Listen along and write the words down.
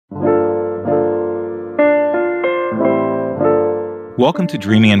Welcome to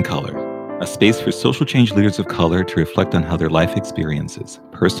Dreaming in Color, a space for social change leaders of color to reflect on how their life experiences,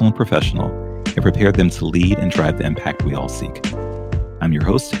 personal and professional, have prepared them to lead and drive the impact we all seek. I'm your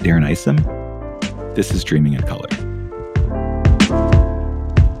host, Darren Isom. This is Dreaming in Color.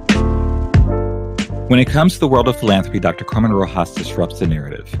 When it comes to the world of philanthropy, Dr. Carmen Rojas disrupts the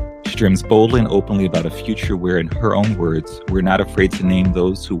narrative. She dreams boldly and openly about a future where, in her own words, we're not afraid to name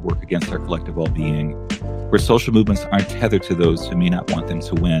those who work against our collective well-being, where social movements aren't tethered to those who may not want them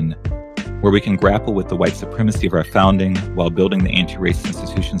to win, where we can grapple with the white supremacy of our founding while building the anti-racist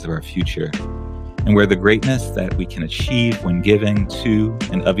institutions of our future, and where the greatness that we can achieve when giving to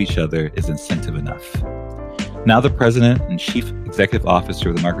and of each other is incentive enough. Now the president and chief executive officer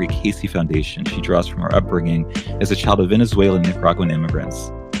of the Marguerite Casey Foundation, she draws from her upbringing as a child of Venezuelan and Nicaraguan immigrants.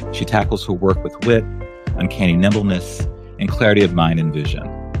 She tackles her work with wit, uncanny nimbleness, and clarity of mind and vision.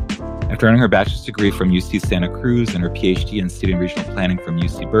 After earning her bachelor's degree from UC Santa Cruz and her Ph.D. in State and Regional Planning from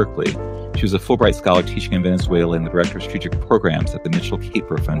UC Berkeley, she was a Fulbright Scholar teaching in Venezuela and the Director of Strategic Programs at the Mitchell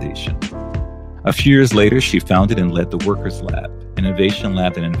Caper Foundation. A few years later, she founded and led the Workers Lab, an innovation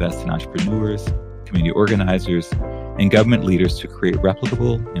lab that invests in entrepreneurs, community organizers, and government leaders to create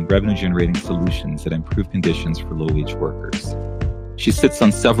replicable and revenue-generating solutions that improve conditions for low-wage workers. She sits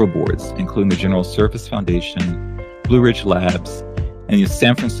on several boards, including the General Service Foundation, Blue Ridge Labs, and the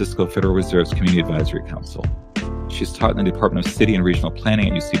San Francisco Federal Reserve's Community Advisory Council. She's taught in the Department of City and Regional Planning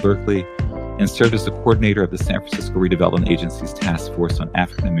at UC Berkeley and served as the coordinator of the San Francisco Redevelopment Agency's Task Force on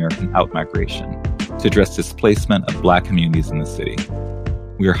African-American Outmigration to address displacement of Black communities in the city.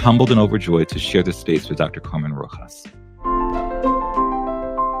 We are humbled and overjoyed to share this space with Dr. Carmen Rojas.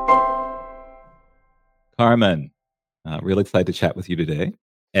 Carmen, really excited to chat with you today.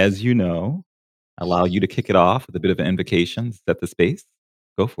 As you know, I allow you to kick it off with a bit of an invocation, set the space.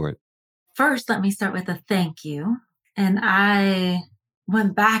 Go for it. First, let me start with a thank you. And I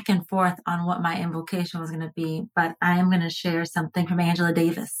went back and forth on what my invocation was going to be, but I am going to share something from Angela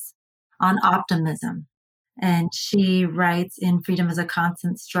Davis on optimism. And she writes in Freedom is a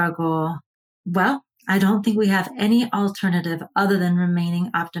Constant Struggle, well, I don't think we have any alternative other than remaining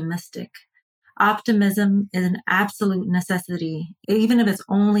optimistic. Optimism is an absolute necessity, even if it's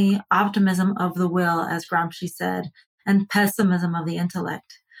only optimism of the will, as Gramsci said, and pessimism of the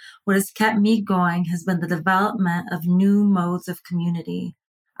intellect. What has kept me going has been the development of new modes of community.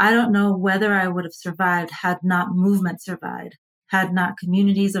 I don't know whether I would have survived had not movement survived, had not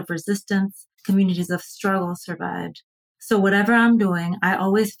communities of resistance, communities of struggle survived. So whatever I'm doing, I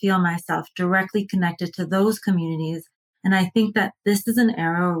always feel myself directly connected to those communities. And I think that this is an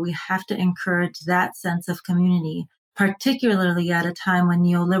era where we have to encourage that sense of community, particularly at a time when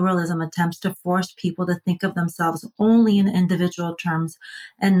neoliberalism attempts to force people to think of themselves only in individual terms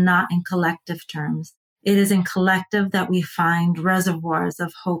and not in collective terms. It is in collective that we find reservoirs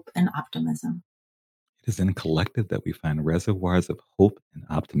of hope and optimism. It is in collective that we find reservoirs of hope and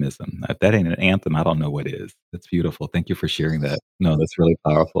optimism. If that ain't an anthem, I don't know what is. That's beautiful. Thank you for sharing that. No, that's really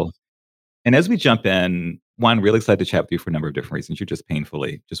powerful. And as we jump in, one, really excited to chat with you for a number of different reasons. You're just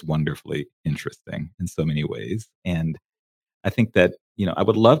just wonderfully interesting in so many ways. And I think that, I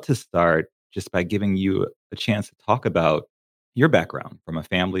would love to start just by giving you a chance to talk about your background from a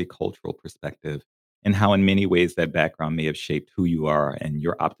family cultural perspective and how in many ways that background may have shaped who you are and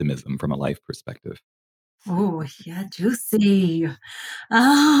your optimism from a life perspective. Oh, yeah, juicy.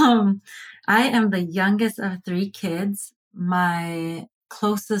 I am the youngest of 3 kids. My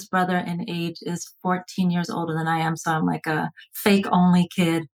closest brother in age is 14 years older than I am, so I'm like a fake-only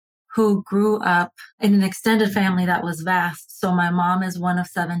kid who grew up in an extended family that was vast. So my mom is one of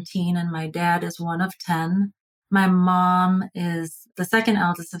 17 and my dad is one of 10. My mom is the second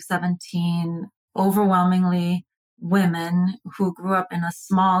eldest of 17, overwhelmingly women who grew up in a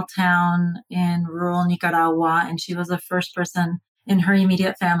small town in rural Nicaragua, and she was the first person in her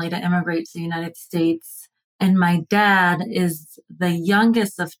immediate family to immigrate to the United States. And my dad is the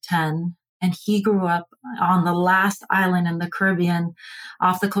youngest of 10, and he grew up on the last island in the Caribbean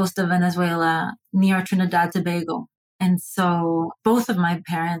off the coast of Venezuela near Trinidad Tobago. And so both of my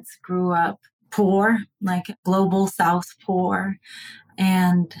parents grew up poor, like global South poor,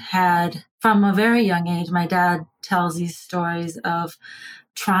 and had, from a very young age, my dad tells these stories of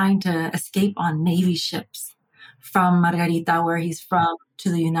trying to escape on Navy ships from Margarita, where he's from, to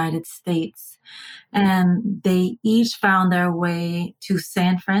the United States. And they each found their way to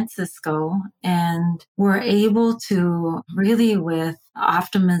San Francisco and were able to really, with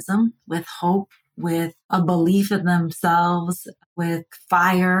optimism, with hope, with a belief in themselves, with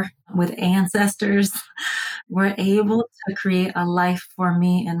fire, with ancestors, were able to create a life for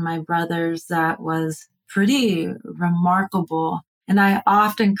me and my brothers that was pretty remarkable And I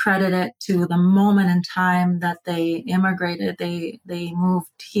often credit it to the moment in time that they immigrated. They moved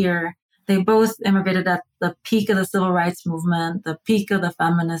here. They both immigrated at the peak of the civil rights movement, the peak of the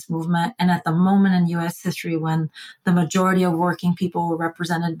feminist movement, and at the moment in U.S. history when the majority of working people were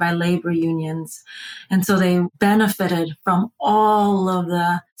represented by labor unions. And so they benefited from all of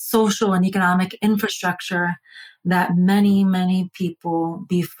the social and economic infrastructure that many, many people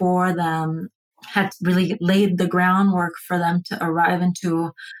before them had really laid the groundwork for them to arrive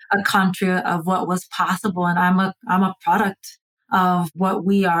into a country of what was possible. And I'm a product of what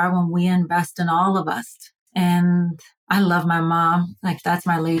we are when we invest in all of us. And I love my mom. Like that's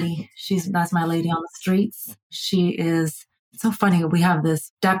my lady. That's my lady on the streets. She is so funny. We have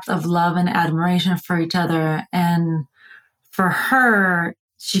this depth of love and admiration for each other. And for her,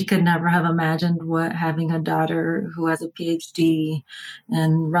 she could never have imagined what having a daughter who has a PhD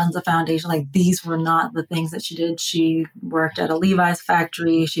and runs a foundation, like these were not the things that she did. She worked at a Levi's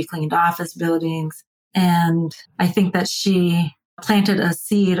factory. She cleaned office buildings. And I think that she planted a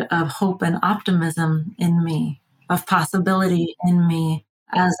seed of hope and optimism in me, of possibility in me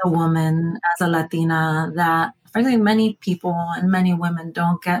as a woman, as a Latina, that frankly, many people and many women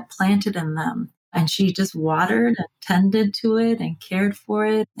don't get planted in them. And she just watered and tended to it and cared for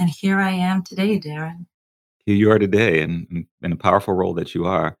it. And here I am today, Darren. Here you are today in a powerful role that you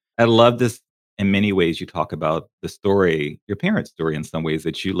are. I love this in many ways. You talk about the story, your parents' story, in some ways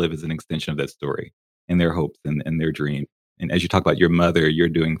that you live as an extension of that story and their hopes and their dreams. And as you talk about your mother, you're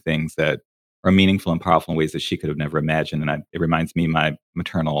doing things that are meaningful and powerful in ways that she could have never imagined. And it reminds me, my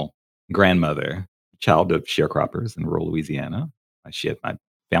maternal grandmother, child of sharecroppers in rural Louisiana. My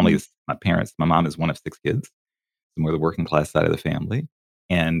family is, my mom is one of 6 kids, more the working class side of the family.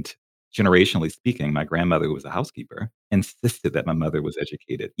 And generationally speaking, my grandmother, who was a housekeeper, insisted that my mother was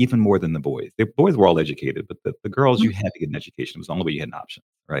educated, even more than the boys. The boys were all educated, but the girls, you had to get an education. It was the only way you had an option,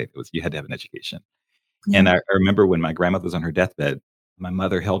 right? It was you had to have an education. Yeah. And I remember when my grandmother was on her deathbed, my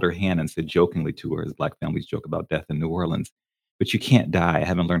mother held her hand and said jokingly to her, as Black families joke about death in New Orleans, "But you can't die. I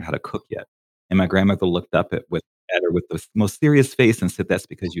haven't learned how to cook yet." And my grandmother looked up at her with the most serious face and said, "That's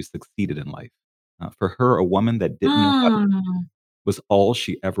because you succeeded in life." For her, a woman that didn't know how to Mm, was all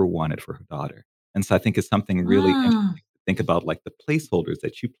she ever wanted for her daughter. And so I think it's something really mm. interesting to think about, like, the placeholders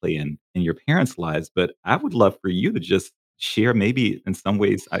that you play in your parents' lives, but I would love for you to just share maybe in some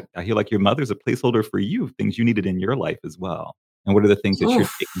ways, I feel like your mother's a placeholder for you, things you needed in your life as well. And what are the things that you're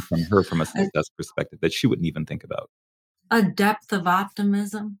Oof. taking from her from a A, success perspective that she wouldn't even think about? a depth of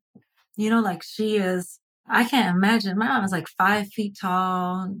optimism. Like she is, I can't imagine. My mom was like 5 feet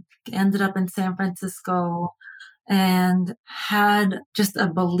tall, ended up in San Francisco, and had just a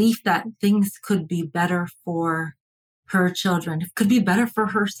belief that things could be better for her children, it could be better for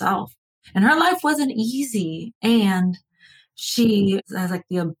herself. And her life wasn't easy. And she has like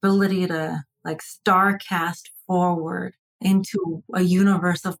the ability to like star cast forward into a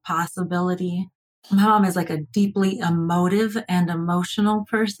universe of possibility. My mom is like a deeply emotive and emotional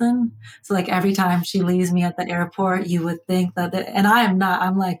person. So like every time she leaves me at the airport, you would think and I am not,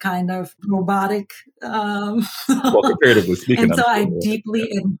 I'm like kind of robotic. Well, comparatively speaking, And I'm so I sure.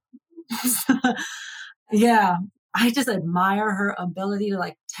 deeply, yeah, I just admire her ability to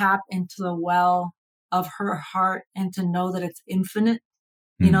like tap into the well of her heart and to know that it's infinite,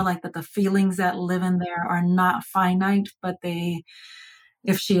 Mm, like that the feelings that live in there are not finite, but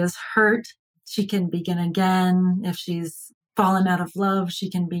if she is hurt, she can begin again. If she's fallen out of love, she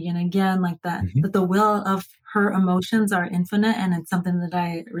can begin again, like that. mhm, That the will of her emotions are infinite, and it's something that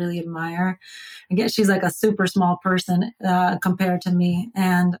I really admire. I guess she's like a super small person compared to me,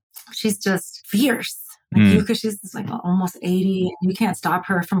 and she's just fierce. Like mm, she's like almost 80. You can't stop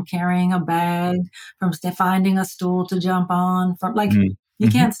her from carrying a bag, from finding a stool to jump on, from like mm, you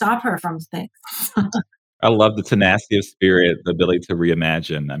mhm. can't stop her from things. I love the tenacity of spirit, the ability to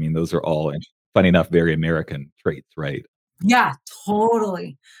reimagine. I mean, those are all, funny enough, very American traits, right? Yeah,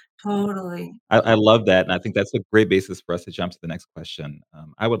 totally, totally. I love that, and I think that's a great basis for us to jump to the next question.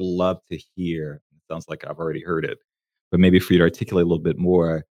 I would love to hear, it sounds like I've already heard it, but maybe for you to articulate a little bit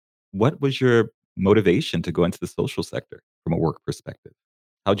more, what was your motivation to go into the social sector from a work perspective?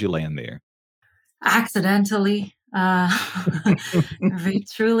 How'd you land there? Accidentally,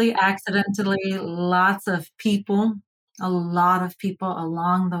 truly accidentally, a lot of people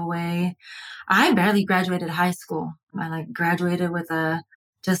along the way. I barely graduated high school. I like graduated with a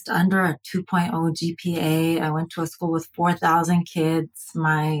just under a 2.0 GPA. I went to a school with 4,000 kids.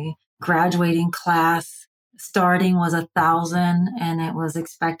 My graduating class starting was 1,000, and it was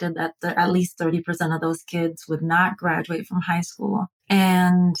expected that at least 30% of those kids would not graduate from high school.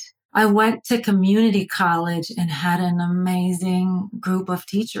 And I went to community college and had an amazing group of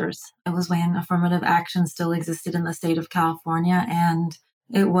teachers. It was when affirmative action still existed in the state of California. And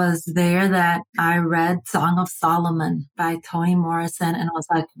it was there that I read Song of Solomon by Toni Morrison. And I was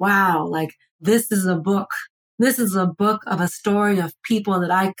like, wow, like this is a book. This is a book of a story of people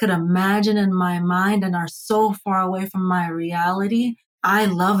that I could imagine in my mind and are so far away from my reality. I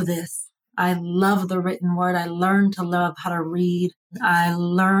love this. I love the written word. I learned to love how to read. I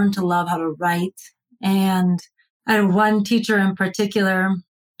learned to love how to write. And I had one teacher in particular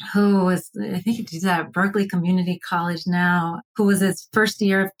who was, I think he's at Berkeley Community College now, who was his first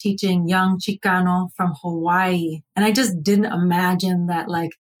year of teaching young Chicano from Hawaii. And I just didn't imagine that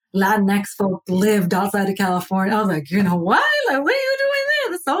like Latinx folk lived outside of California. I was like, you're in Hawaii? Like, what are you doing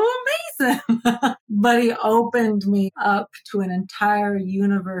there? That's so amazing. But he opened me up to an entire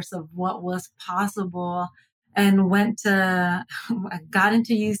universe of what was possible and I got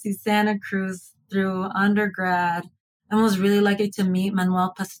into UC Santa Cruz through undergrad and was really lucky to meet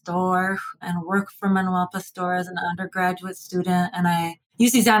Manuel Pastor and work for Manuel Pastor as an undergraduate student. And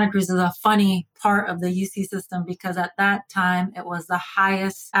UC Santa Cruz is a funny part of the UC system because at that time it was the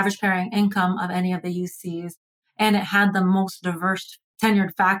highest average paying income of any of the UCs, and it had the most diverse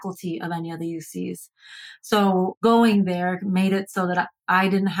tenured faculty of any of the UCs. So going there made it so that I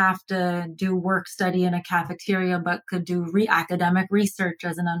didn't have to do work study in a cafeteria, but could do academic research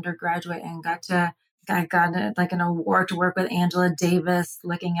as an undergraduate and I got like an award to work with Angela Davis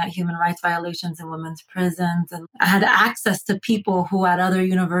looking at human rights violations in women's prisons. And I had access to people who at other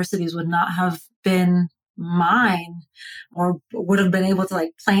universities would not have been mine or would have been able to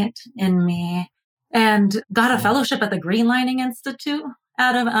like plant in me, and got a fellowship at the Green Lining Institute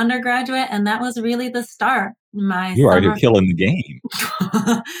out of undergraduate. And that was really the start. You are killing the game.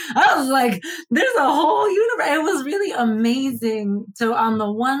 I was like, there's a whole universe. It was really amazing to, on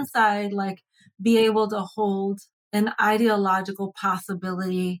the one side, like be able to hold an ideological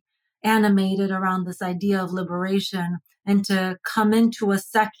possibility animated around this idea of liberation and to come into a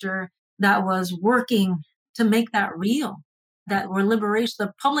sector that was working to make that real, that where liberation,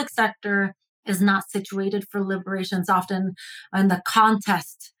 the public sector is not situated for liberation. It's often in the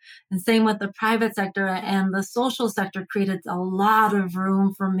contest. And same with the private sector, and the social sector created a lot of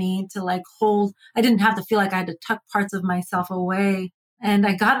room for me to like hold. I didn't have to feel like I had to tuck parts of myself away. And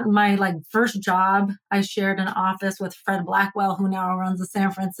I got my like first job. I shared an office with Fred Blackwell, who now runs the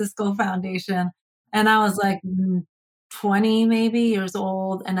San Francisco Foundation. And I was like 20 maybe years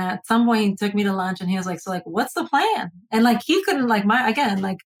old. And at some point he took me to lunch and he was like, so like, what's the plan? And like, he couldn't like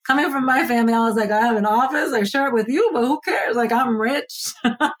like coming from my family, I was like, I have an office, I share it with you, but who cares? Like, I'm rich.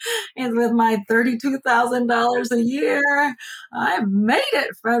 And with my $32,000 a year, I made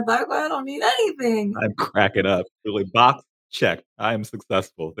it, Fred Blackwell. I don't need anything. I'm cracking up. Really, box check. I am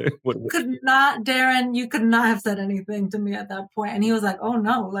successful. Darren, you could not have said anything to me at that point. And he was like, oh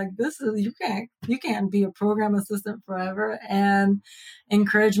no, like you can't be a program assistant forever, and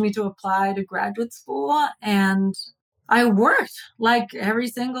encouraged me to apply to graduate school. And I worked like every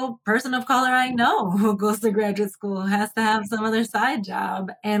single person of color I know who goes to graduate school has to have some other side job.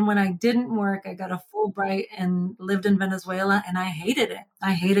 And when I didn't work, I got a Fulbright and lived in Venezuela, and I hated it.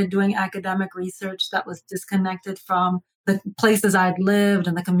 I hated doing academic research that was disconnected from the places I'd lived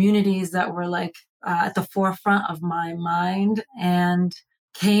and the communities that were like at the forefront of my mind, and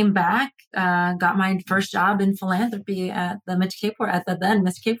came back, got my first job in philanthropy at the then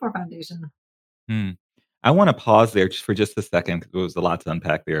Mitch Kapor Foundation. I want to pause there for just a second because there was a lot to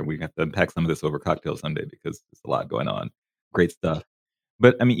unpack there. We have to unpack some of this over cocktail someday because there's a lot going on. Great stuff.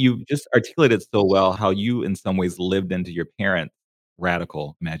 But I mean, you just articulated so well how you, in some ways, lived into your parents'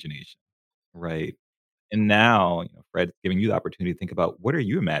 radical imagination, right? And now, Fred's giving you the opportunity to think about what are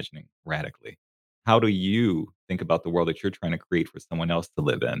you imagining radically? How do you think about the world that you're trying to create for someone else to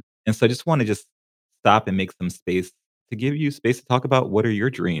live in? And so I just want to stop and make some space to give you space to talk about what are your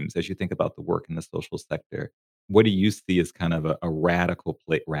dreams as you think about the work in the social sector. What do you see as kind of a radical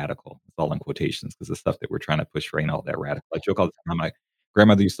radical? It's all in quotations because the stuff that we're trying to push right now, all that radical. I joke all the time. My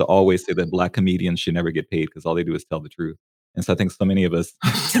grandmother used to always say that Black comedians should never get paid because all they do is tell the truth. And so I think so many of us,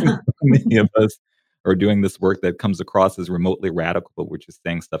 are doing this work that comes across as remotely radical, but we're just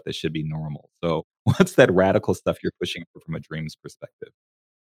saying stuff that should be normal. So what's that radical stuff you're pushing for from a dreams perspective?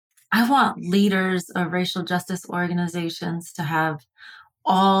 I want leaders of racial justice organizations to have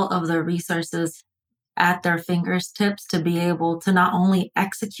all of the resources at their fingertips to be able to not only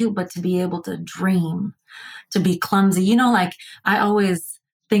execute, but to be able to dream, to be clumsy. Like I always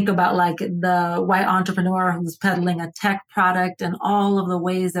think about like the white entrepreneur who's peddling a tech product and all of the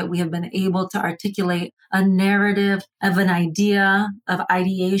ways that we have been able to articulate a narrative of an idea, of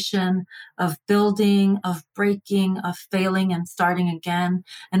ideation, of building, of breaking, of failing and starting again.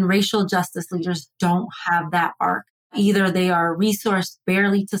 And racial justice leaders don't have that arc. Either they are resourced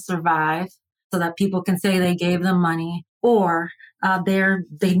barely to survive so that people can say they gave them money, or they're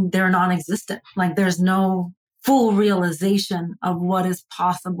non-existent. Like there's no full realization of what is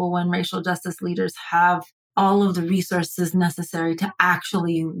possible when racial justice leaders have all of the resources necessary to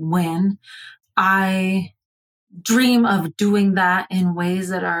actually win. I dream of doing that in ways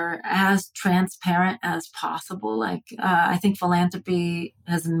that are as transparent as possible. Like, I think philanthropy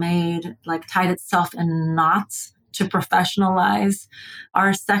has tied itself in knots to professionalize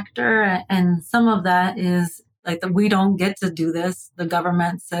our sector. And some of that is like that we don't get to do this. The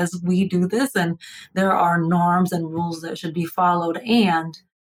government says we do this, and there are norms and rules that should be followed. And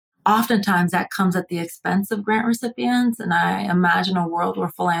oftentimes that comes at the expense of grant recipients. And I imagine a world where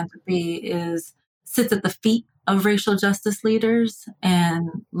philanthropy sits at the feet of racial justice leaders and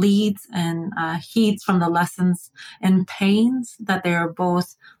leads and heeds from the lessons and pains that they are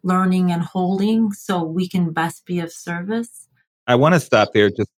both learning and holding so we can best be of service. I want to stop there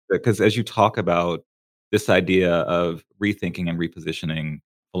just because as you talk about this idea of rethinking and repositioning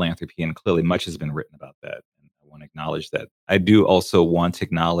philanthropy, and clearly much has been written about that. And I want to acknowledge that. I do also want to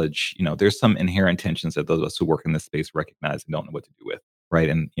acknowledge, there's some inherent tensions that those of us who work in this space recognize and don't know what to do with. Right.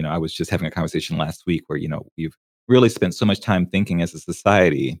 And, I was just having a conversation last week where, we've really spent so much time thinking as a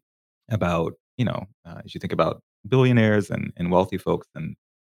society about, as you think about billionaires and wealthy folks and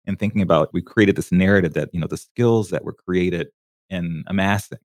thinking about, we created this narrative that, the skills that were created in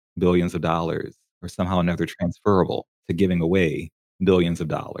amassing billions of dollars are somehow or another transferable to giving away billions of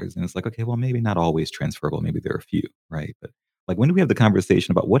dollars. And it's like, okay, well, maybe not always transferable. Maybe there are a few, right? But like, when do we have the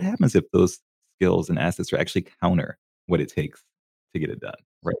conversation about what happens if those skills and assets are actually counter what it takes to get it done,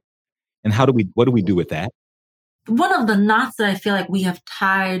 right? And what do we do with that? One of the knots that I feel like we have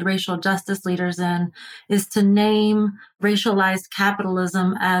tied racial justice leaders in is to name racialized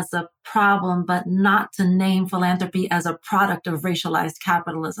capitalism as a problem, but not to name philanthropy as a product of racialized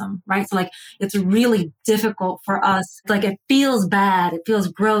capitalism, right? So like, it's really difficult for us. Like, it feels bad. It feels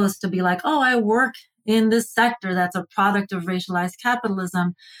gross to be like, oh, I work in this sector that's a product of racialized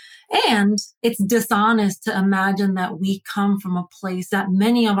capitalism. And it's dishonest to imagine that we come from a place that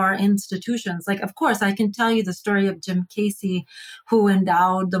many of our institutions, like, of course, I can tell you the story of Jim Casey, who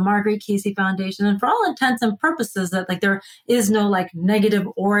endowed the Margaret Casey Foundation. And for all intents and purposes, that like there is no like negative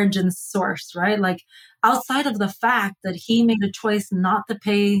origin source, right? Like outside of the fact that he made a choice not to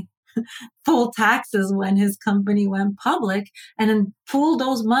pay full taxes when his company went public and then pulled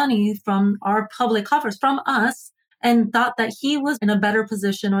those money from our public coffers, from us, and thought that he was in a better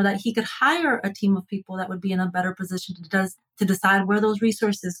position or that he could hire a team of people that would be in a better position to decide where those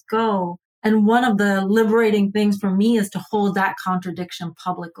resources go. And one of the liberating things for me is to hold that contradiction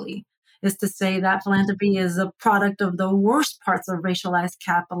publicly, is to say that philanthropy is a product of the worst parts of racialized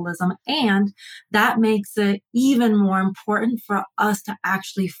capitalism. And that makes it even more important for us to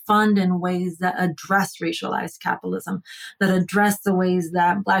actually fund in ways that address racialized capitalism, that address the ways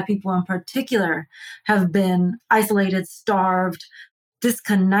that Black people in particular have been isolated, starved,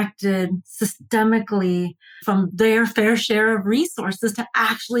 disconnected systemically from their fair share of resources to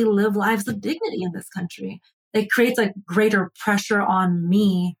actually live lives of dignity in this country. It creates a greater pressure on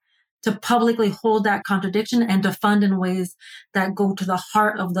me to publicly hold that contradiction and to fund in ways that go to the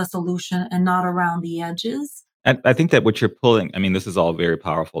heart of the solution and not around the edges. I think that what you're pulling, I mean, this is all very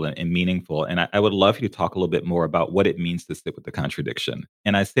powerful and meaningful. And I would love you to talk a little bit more about what it means to sit with the contradiction.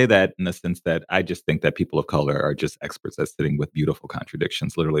 And I say that in the sense that I just think that people of color are just experts at sitting with beautiful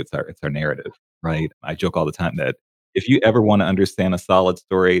contradictions. Literally, it's our narrative, right? I joke all the time that if you ever want to understand a solid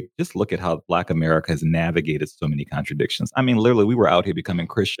story, just look at how Black America has navigated so many contradictions. I mean, literally, we were out here becoming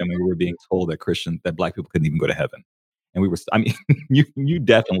Christian and we were being told that Black people couldn't even go to heaven. And I mean, you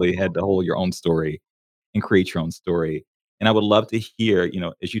definitely had to hold your own story and create your own story. And I would love to hear,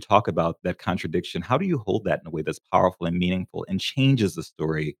 as you talk about that contradiction, how do you hold that in a way that's powerful and meaningful and changes the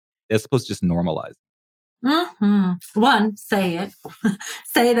story as opposed to just normalize? Mm-hmm. One, say it.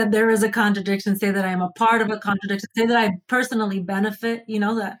 Say that there is a contradiction. Say that I am a part of a contradiction. Say that I personally benefit,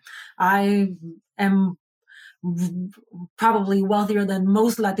 that I am probably wealthier than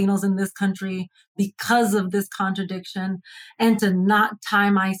most Latinos in this country because of this contradiction, and to not tie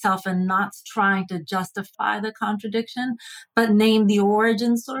myself and not trying to justify the contradiction, but name the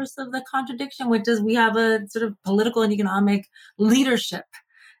origin source of the contradiction, which is we have a sort of political and economic leadership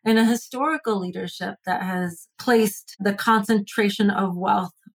and a historical leadership that has placed the concentration of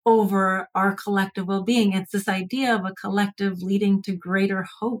wealth over our collective well-being. It's this idea of a collective leading to greater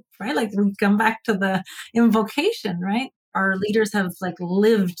hope, right? Like we come back to the invocation, right? Our leaders have like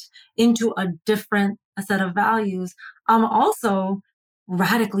lived into a different set of values. I'm also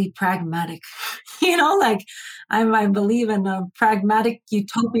radically pragmatic, like I believe in a pragmatic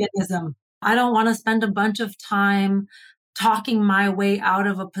utopianism. I don't want to spend a bunch of time talking my way out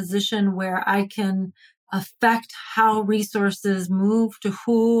of a position where I can affect how resources move to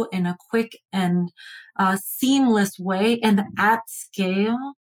who in a quick and seamless way and at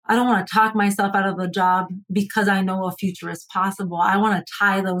scale. I don't want to talk myself out of a job because I know a future is possible. I want to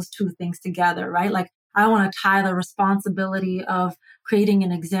tie those two things together, right? Like I want to tie the responsibility of creating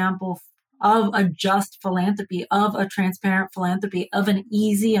an example of a just philanthropy, of a transparent philanthropy, of an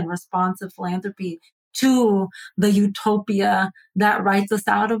easy and responsive philanthropy to the utopia that writes us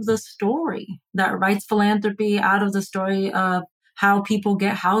out of the story, that writes philanthropy out of the story of how people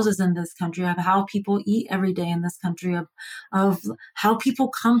get houses in this country, of how people eat every day in this country, of how people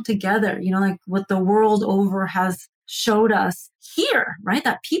come together, like what the world over has showed us here, right?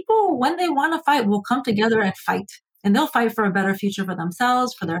 That people, when they want to fight, will come together and fight. And they'll fight for a better future for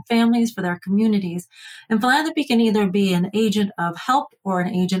themselves, for their families, for their communities. And philanthropy can either be an agent of help or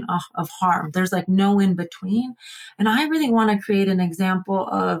an agent of harm. There's like no in between. And I really want to create an example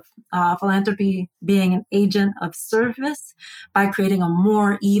of philanthropy being an agent of service by creating a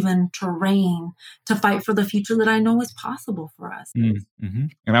more even terrain to fight for the future that I know is possible for us. Mm-hmm.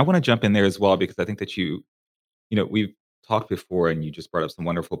 And I want to jump in there as well, because I think that we've talked before and you just brought up some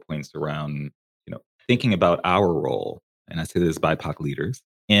wonderful points around, thinking about our role, and I say this as BIPOC leaders,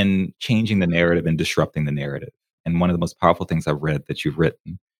 in changing the narrative and disrupting the narrative. And one of the most powerful things I've read that you've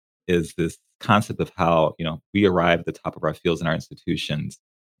written is this concept of how, we arrive at the top of our fields and our institutions,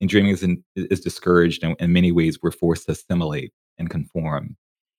 and dreaming is discouraged, and in many ways we're forced to assimilate and conform.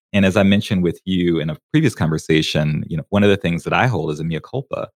 And as I mentioned with you in a previous conversation, one of the things that I hold as a mea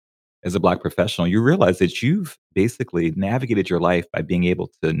culpa as a Black professional, you realize that you've basically navigated your life by being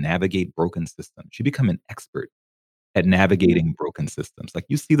able to navigate broken systems. You become an expert at navigating broken systems. Like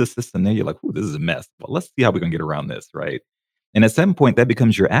you see the system there, you're like, "Ooh, this is a mess. Well, let's see how we're going to get around this," right? And at some point, that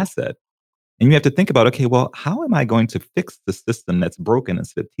becomes your asset. And you have to think about, okay, well, how am I going to fix the system that's broken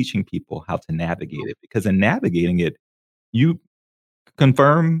instead of teaching people how to navigate it? Because in navigating it, you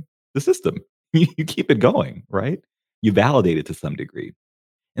confirm the system. You keep it going, right? You validate it to some degree.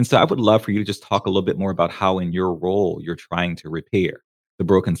 And so I would love for you to just talk a little bit more about how in your role you're trying to repair the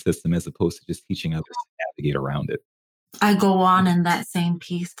broken system as opposed to just teaching others to navigate around it. I go on in that same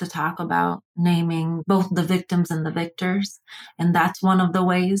piece to talk about naming both the victims and the victors. And that's one of the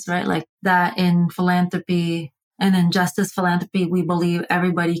ways, right? Like that in philanthropy and in justice philanthropy, we believe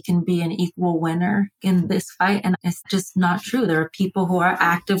everybody can be an equal winner in this fight. And it's just not true. There are people who are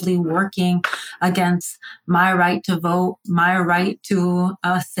actively working against my right to vote, my right to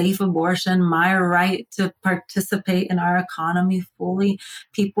a safe abortion, my right to participate in our economy fully,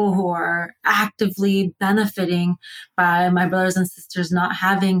 people who are actively benefiting by my brothers and sisters not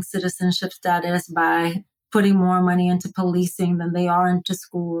having citizenship status, by putting more money into policing than they are into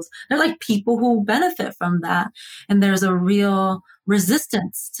schools. They're like people who benefit from that. And there's a real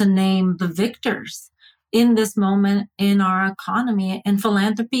resistance to name the victors in this moment in our economy. And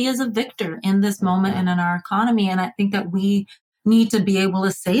philanthropy is a victor in this moment and in our economy. And I think that we need to be able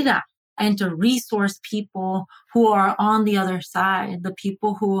to say that and to resource people who are on the other side, the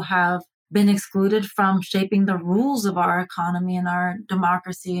people who have been excluded from shaping the rules of our economy and our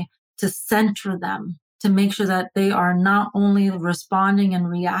democracy, to center them, to make sure that they are not only responding and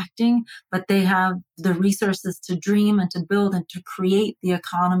reacting, but they have the resources to dream and to build and to create the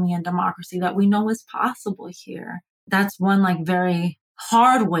economy and democracy that we know is possible here. That's one like very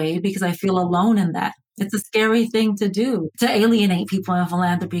hard way, because I feel alone in that. It's a scary thing to do, to alienate people in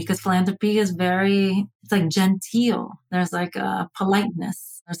philanthropy, because philanthropy is it's like genteel. There's like a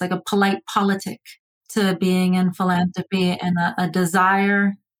politeness. There's like a polite politic to being in philanthropy, and a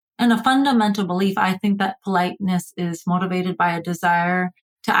desire and a fundamental belief. I think that politeness is motivated by a desire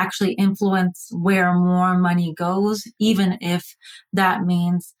to actually influence where more money goes, even if that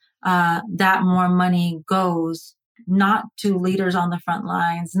means that more money goes not to leaders on the front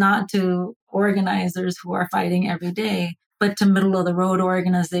lines, not to organizers who are fighting every day, but to middle of the road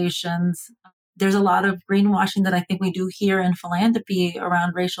organizations. There's a lot of greenwashing that I think we do here in philanthropy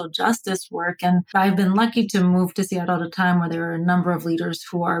around racial justice work. And I've been lucky to move to Seattle at a time where there are a number of leaders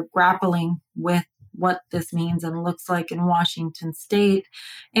who are grappling with what this means and looks like in Washington State.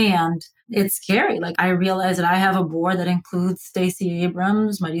 And it's scary. Like, I realize that I have a board that includes Stacey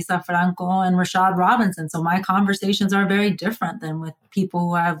Abrams, Marisa Franco, and Rashad Robinson. So my conversations are very different than with people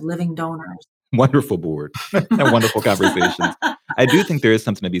who have living donors. Wonderful board and wonderful conversations. I do think there is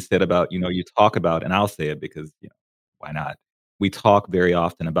something to be said about, you talk about, and I'll say it because, why not? We talk very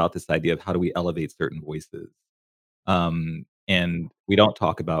often about this idea of how do we elevate certain voices. And we don't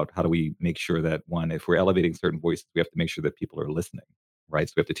talk about how do we make sure that one, if we're elevating certain voices, we have to make sure that people are listening, right?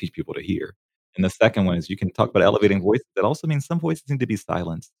 So we have to teach people to hear. And the second one is you can talk about elevating voices. That also means some voices need to be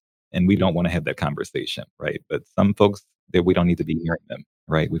silenced, and we don't want to have that conversation, right? But some folks that we don't need to be hearing them,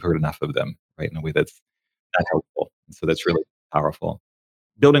 right? We've heard enough of them, right? In a way that's not helpful. And so that's really powerful.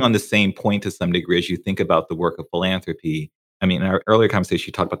 Building on the same point to some degree, as you think about the work of philanthropy, I mean, in our earlier conversation,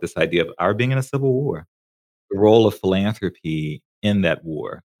 you talked about this idea of our being in a civil war. The role of philanthropy in that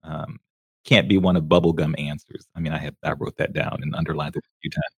war can't be one of bubblegum answers. I mean, I wrote that down and underlined it a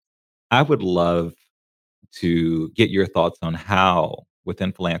few times. I would love to get your thoughts on how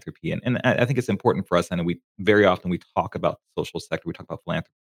within philanthropy, and I think it's important for us. I know we very often we talk about the social sector, we talk about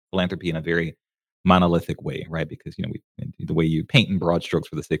philanthropy in a very monolithic way, right? Because the way you paint in broad strokes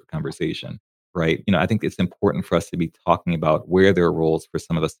for the sake of conversation, right? I think it's important for us to be talking about where there are roles for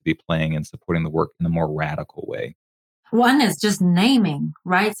some of us to be playing and supporting the work in a more radical way. One is just naming,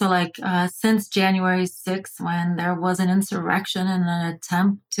 right? So, like, since January 6th, when there was an insurrection and an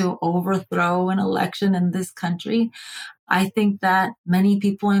attempt to overthrow an election in this country, I think that many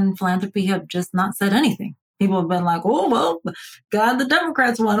people in philanthropy have just not said anything. People have been like, oh, well, God, the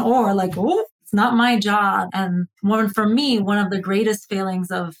Democrats won, or like, oh, it's not my job. And for me, one of the greatest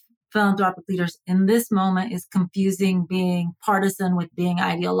failings of philanthropic leaders in this moment is confusing being partisan with being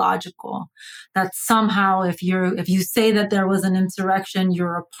ideological. That somehow if you say that there was an insurrection,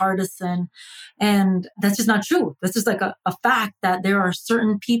 you're a partisan. And that's just not true. That's just like a fact that there are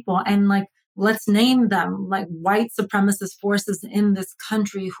certain people, and like, let's name them, like white supremacist forces in this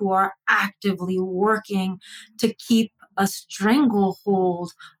country who are actively working to keep a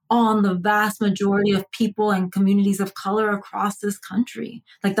stranglehold on the vast majority of people and communities of color across this country.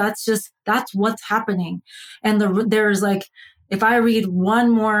 Like, that's what's happening. And there's like, if I read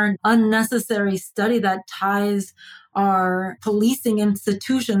one more unnecessary study that ties our policing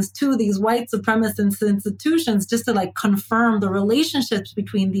institutions to these white supremacist institutions, just to like confirm the relationships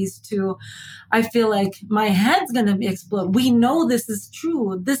between these two, I feel like my head's going to explode. We know this is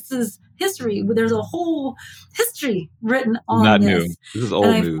true. This is history. There's a whole history written on Not this. new. This is And old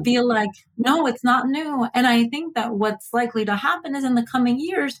I news. feel like, no, it's not new. And I think that what's likely to happen is in the coming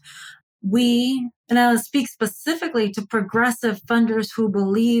years, and I'll speak specifically to progressive funders who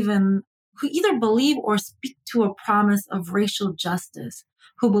either believe or speak to a promise of racial justice,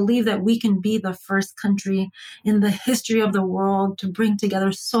 who believe that we can be the first country in the history of the world to bring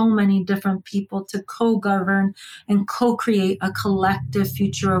together so many different people to co-govern and co-create a collective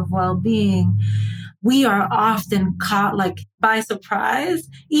future of well-being. We are often caught like by surprise,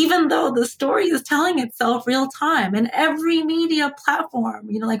 even though the story is telling itself real time in every media platform.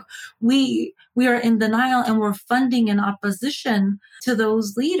 Like, we are in denial, and we're funding in opposition to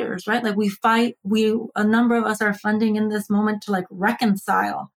those leaders, right? Like, a number of us are funding in this moment to like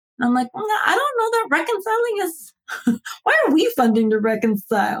reconcile. And I'm like, well, I don't know that reconciling is why are we funding to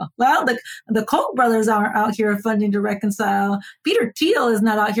reconcile? Well, the Koch brothers aren't out here funding to reconcile. Peter Thiel is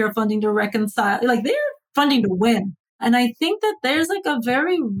not out here funding to reconcile. Like, they're funding to win. And I think that there's like a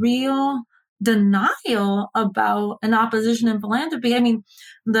very real denial about an opposition in philanthropy. I mean,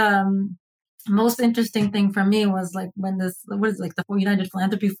 the most interesting thing for me was like when the United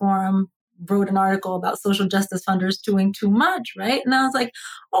Philanthropy Forum wrote an article about social justice funders doing too much, right? And I was like,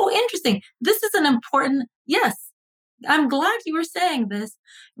 oh, interesting. This is an important, yes, I'm glad you were saying this.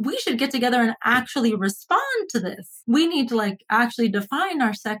 We should get together and actually respond to this. We need to like actually define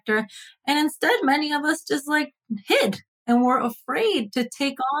our sector. And instead, many of us just like hid and were afraid to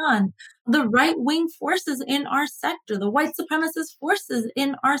take on the right-wing forces in our sector, the white supremacist forces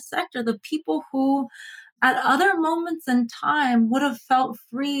in our sector, the people who at other moments in time would have felt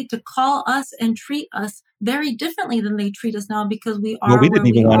free to call us and treat us very differently than they treat us now, because we Well, are where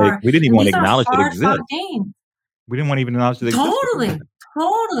we are. we didn't even And want to these are acknowledge it hard-fought exists. gains. We didn't want to even acknowledge it exists before Totally. that.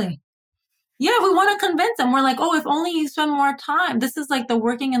 Totally. Yeah, we want to convince them. We're like, oh, if only you spend more time. This is like the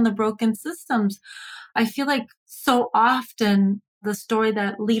working in the broken systems. I feel like so often the story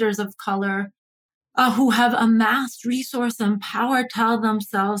that leaders of color who have amassed resource and power tell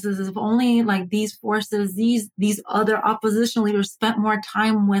themselves is if only like these forces, these other opposition leaders spent more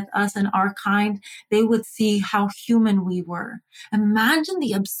time with us and our kind, they would see how human we were. Imagine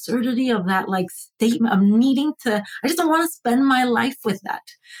the absurdity of that like statement of needing to, I just don't want to spend my life with that.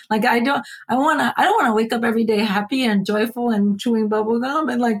 Like I don't want to wake up every day happy and joyful and chewing bubble gum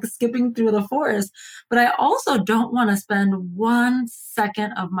and like skipping through the forest. But I also don't want to spend 1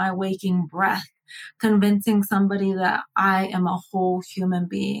 second of my waking breath convincing somebody that I am a whole human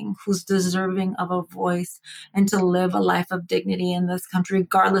being who's deserving of a voice and to live a life of dignity in this country,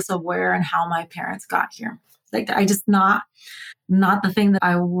 regardless of where and how my parents got here. Like I just not the thing that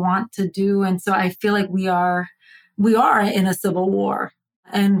I want to do. And so I feel like we are in a civil war.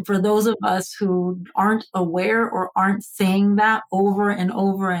 And for those of us who aren't aware or aren't saying that over and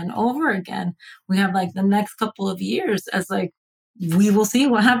over and over again, we have like the next couple of years as like, we will see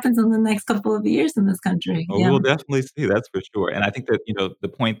what happens in the next couple of years in this country. Well, we Yeah. will definitely see, that's for sure. And I think that, the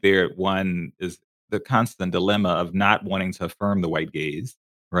point there, one, is the constant dilemma of not wanting to affirm the white gaze,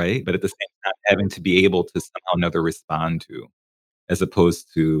 right? But at the same time, having to be able to somehow or another respond to, as opposed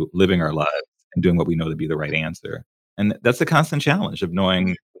to living our lives and doing what we know to be the right answer. And that's a constant challenge of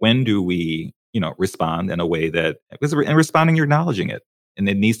knowing when do we, respond in a way that, because in responding, you're acknowledging it. And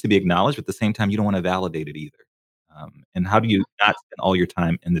it needs to be acknowledged, but at the same time, you don't want to validate it either. And how do you not spend all your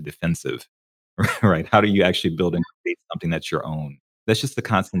time in the defensive? Right. How do you actually build and create something that's your own? That's just the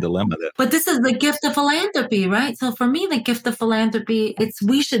constant dilemma that. But this is the gift of philanthropy, right? So for me, the gift of philanthropy,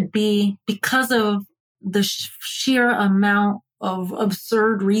 we should be, because of the sheer amount of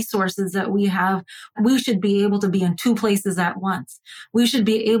absurd resources that we have, we should be able to be in two places at once. We should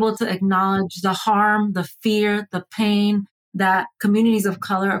be able to acknowledge the harm, the fear, the pain that communities of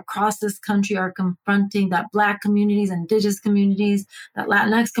color across this country are confronting, that Black communities, Indigenous communities, that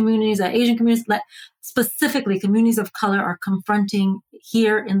Latinx communities, that Asian communities, specifically communities of color are confronting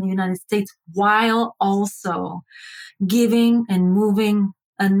here in the United States, while also giving and moving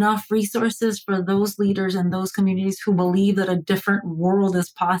enough resources for those leaders and those communities who believe that a different world is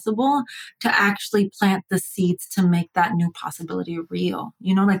possible to actually plant the seeds to make that new possibility real.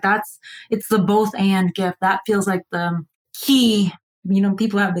 Like it's the both and gift. That feels like the key.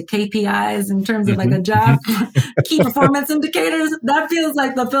 People have the KPIs in terms of like a Mhm. job, key performance indicators. That feels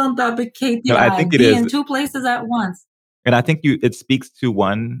like the philanthropic No, I KPI, think it be is. in two places at once. And I think it speaks to,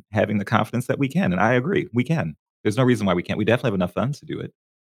 one, having the confidence that we can. And I agree, we can. There's no reason why we can't. We definitely have enough funds to do it.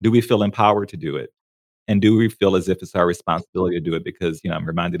 Do we feel empowered to do it? And do we feel as if it's our responsibility to do it? Because, I'm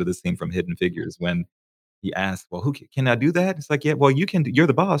reminded of the scene from Hidden Figures when he asks, well, who can I do that? It's like, yeah, well, you can, you're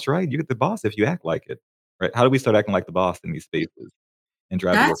the boss, right? You're the boss if you act like it, right? How do we start acting like the boss in these spaces and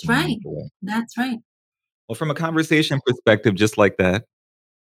drive the work That's in a right. meaningful way? That's right. Well, from a conversation perspective, just like that,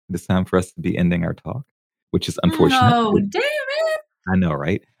 it's time for us to be ending our talk, which is unfortunate. No, damn it. I know,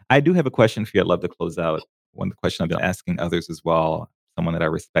 right? I do have a question for you I'd love to close out. One question I've been asking others as well, someone that I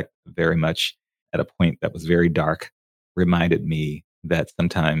respect very much at a point that was very dark, reminded me that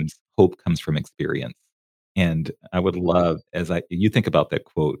sometimes hope comes from experience. And I would love, you think about that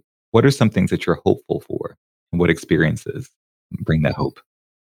quote, what are some things that you're hopeful for? And what experiences bring that hope?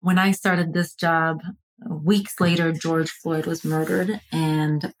 When I started this job, weeks later, George Floyd was murdered,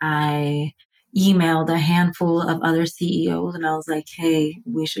 and I emailed a handful of other CEOs, and I was like, hey,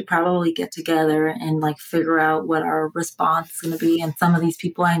 we should probably get together and like figure out what our response is going to be. And some of these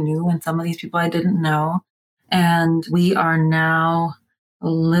people I knew, and some of these people I didn't know. And we are now a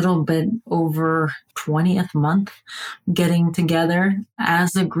little bit over 20th month getting together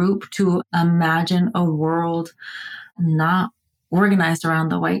as a group to imagine a world not organized around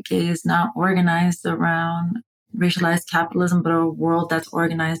the white gaze, not organized around racialized capitalism, but a world that's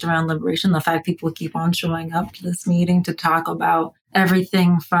organized around liberation. The fact people keep on showing up to this meeting to talk about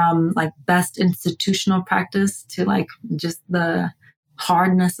everything from like best institutional practice to like just the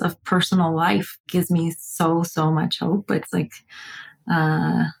hardness of personal life gives me so much hope. It's like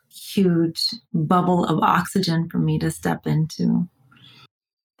a huge bubble of oxygen for me to step into.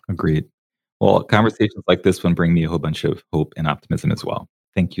 Agreed. Well, conversations like this one bring me a whole bunch of hope and optimism as well.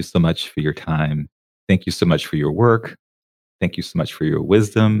 Thank you so much for your time. Thank you so much for your work. Thank you so much for your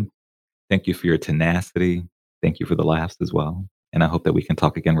wisdom. Thank you for your tenacity. Thank you for the laughs as well. And I hope that we can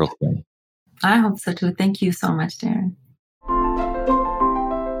talk again real soon. I hope so too. Thank you so much, Darren.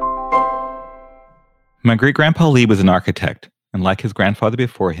 My great grandpa Lee was an architect, and like his grandfather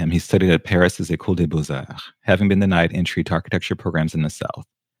before him, he studied at Paris' École des Beaux-Arts, having been denied entry to architecture programs in the South.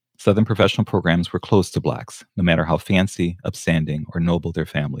 Southern professional programs were closed to Blacks, no matter how fancy, upstanding, or noble their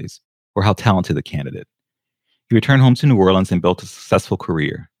families, or how talented the candidate. He returned home to New Orleans and built a successful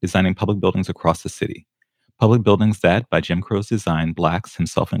career, designing public buildings across the city. Public buildings that, by Jim Crow's design, Blacks,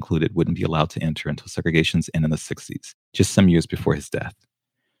 himself included, wouldn't be allowed to enter until segregation's end in the 60s, just some years before his death.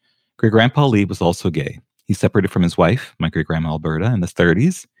 Great-Grandpa Lee was also gay. He separated from his wife, my great-grandma Alberta, in the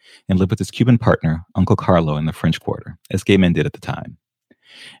 30s and lived with his Cuban partner, Uncle Carlo, in the French Quarter, as gay men did at the time.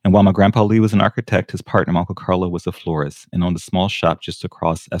 And while my Grandpa Lee was an architect, his partner, Uncle Carlo, was a florist and owned a small shop just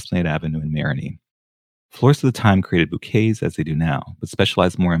across Esplanade Avenue in Marigny. Florists at the time created bouquets, as they do now, but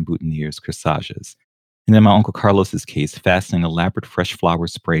specialized more in boutonnieres, corsages, and in my Uncle Carlos's case, fastening elaborate fresh flower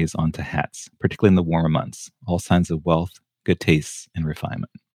sprays onto hats, particularly in the warmer months, all signs of wealth, good taste, and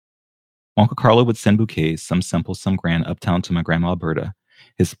refinement. Uncle Carlo would send bouquets, some simple, some grand, uptown to my Grandma Alberta,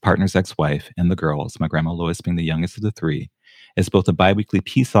 his partner's ex-wife, and the girls, my Grandma Lois being the youngest of the three, as both a biweekly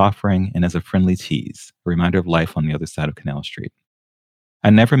peace offering and as a friendly tease, a reminder of life on the other side of Canal Street. I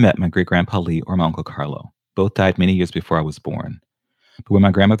never met my great-grandpa Lee or my Uncle Carlo. Both died many years before I was born. But when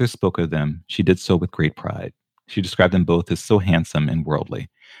my grandmother spoke of them, she did so with great pride. She described them both as so handsome and worldly,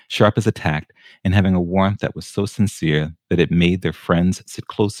 sharp as a tack, and having a warmth that was so sincere that it made their friends sit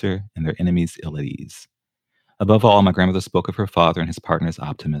closer and their enemies ill at ease. Above all, my grandmother spoke of her father and his partner as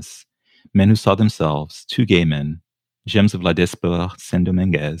optimists, men who saw themselves, two gay men, gems of La Diaspora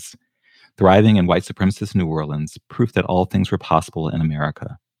Saint-Dominguez, thriving in white supremacist New Orleans, proof that all things were possible in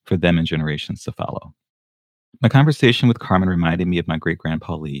America for them and generations to follow. My conversation with Carmen reminded me of my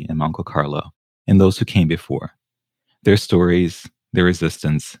great-grandpa Lee and my Uncle Carlo and those who came before. Their stories, their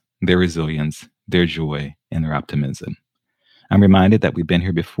resistance, their resilience, their joy, and their optimism. I'm reminded that we've been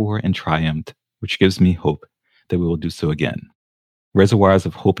here before and triumphed, which gives me hope that we will do so again. Reservoirs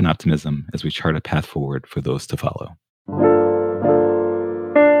of hope and optimism as we chart a path forward for those to follow.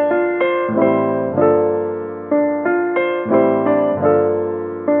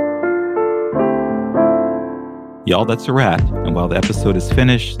 Y'all, that's a wrap, and while the episode is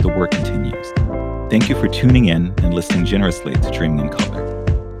finished, the work continues. Thank you for tuning in and listening generously to Dreaming in Color,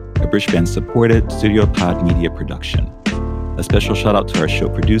 a Bridgeband-supported Studio Pod Media production. A special shout-out to our show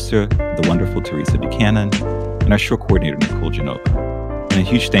producer, the wonderful Teresa Buchanan, and our show coordinator, Nicole Genova. And a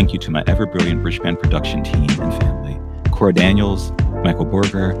huge thank you to my ever-brilliant Bridgeband production team and family, Cora Daniels, Michael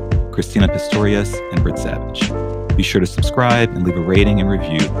Berger, Christina Pistorius, and Britt Savage. Be sure to subscribe and leave a rating and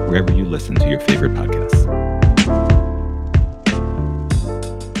review wherever you listen to your favorite podcasts.